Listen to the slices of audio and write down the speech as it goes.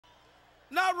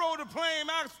And I rode the plane,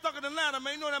 man, I was stuck in the Latham,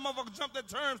 man. You know that motherfucker jumped that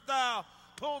turnstile,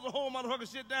 closed the whole motherfucking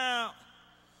shit down.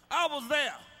 I was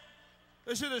there.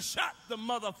 They should have shot the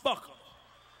motherfucker.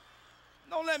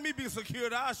 Don't let me be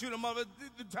security. I'll shoot a motherfucker.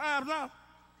 The times now,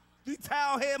 these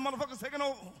towel head motherfuckers taking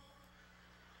over.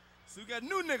 So we got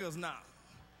new niggas now.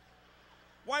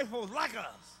 White folks like us.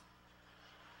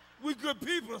 We good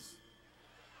peoples.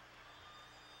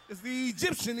 It's the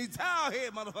Egyptian, these towel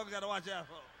head motherfuckers gotta watch out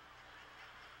for.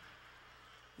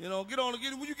 You know, when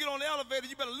you get on the elevator,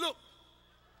 you better look.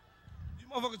 You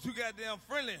motherfuckers too goddamn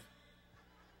friendly.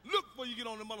 Look before you get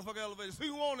on the motherfucking elevator. See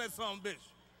who on that son bitch.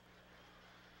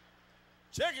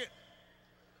 Check it.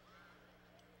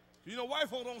 You know, white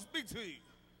folks don't speak to you.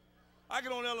 I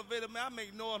get on the elevator, man, I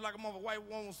make noise like a motherfucking white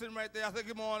woman sitting right there. I say,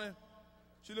 good morning.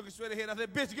 She looking straight ahead. I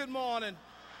said, bitch, good morning.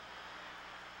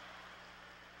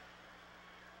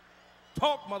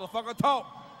 Talk, motherfucker, talk.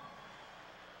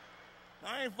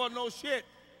 I ain't for no shit.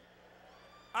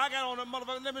 I got on the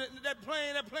motherfucker, that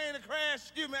plane that crashed,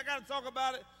 excuse me, I gotta talk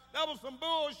about it. That was some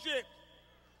bullshit.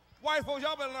 White folks,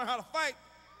 y'all better learn how to fight.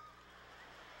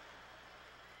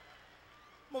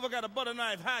 Motherfucker got a butter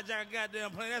knife, hijack a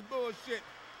goddamn plane. That's bullshit.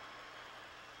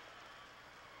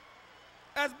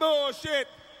 That's bullshit.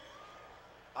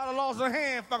 I'd have lost a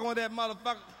hand fucking with that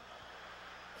motherfucker.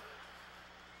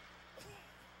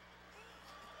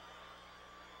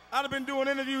 I'd have been doing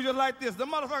interviews just like this. The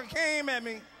motherfucker came at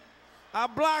me. I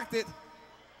blocked it.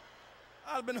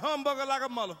 I'd have been humbugging like a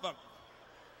motherfucker.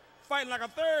 Fighting like a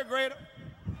third grader.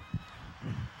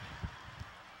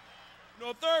 No,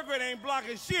 a third grader ain't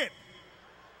blocking shit.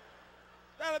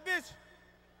 That a bitch.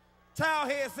 Towel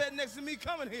head sat next to me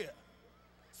coming here.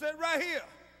 Sat right here.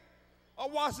 I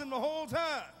watched him the whole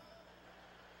time.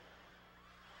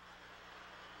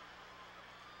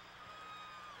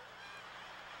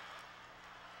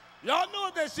 Y'all know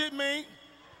what that shit mean.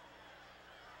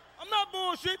 I'm not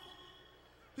bullshit.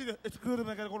 He said, it's good, man.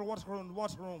 I gotta go to the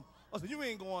washroom. I said, you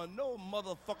ain't going no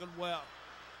motherfucking well.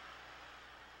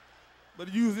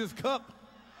 But use this cup.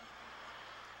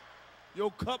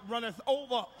 Your cup runneth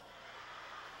over.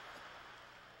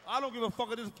 I don't give a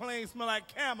fuck if this plane smell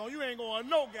like camel. You ain't going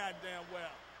no goddamn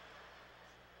well.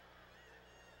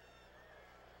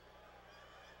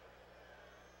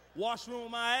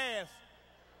 Washroom my ass.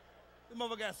 This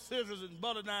motherfucker got scissors and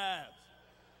butter knives.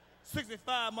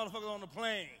 65 motherfuckers on the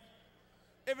plane.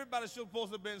 Everybody should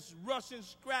supposed to have been rushing,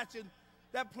 scratching.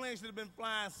 That plane should have been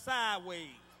flying sideways.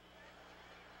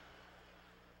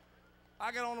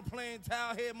 I got on the plane,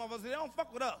 towel head motherfucker said, they don't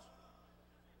fuck with us.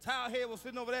 Towel head was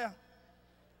sitting over there.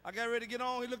 I got ready to get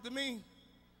on. He looked at me.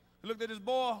 He looked at his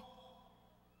boy.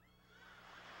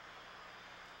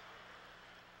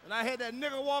 And I had that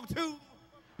nigga walk too.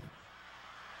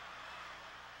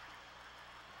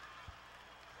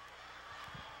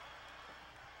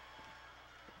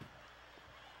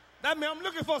 That mean I'm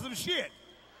looking for some shit.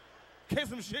 In case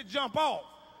some shit jump off.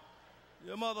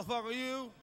 You motherfucker, you.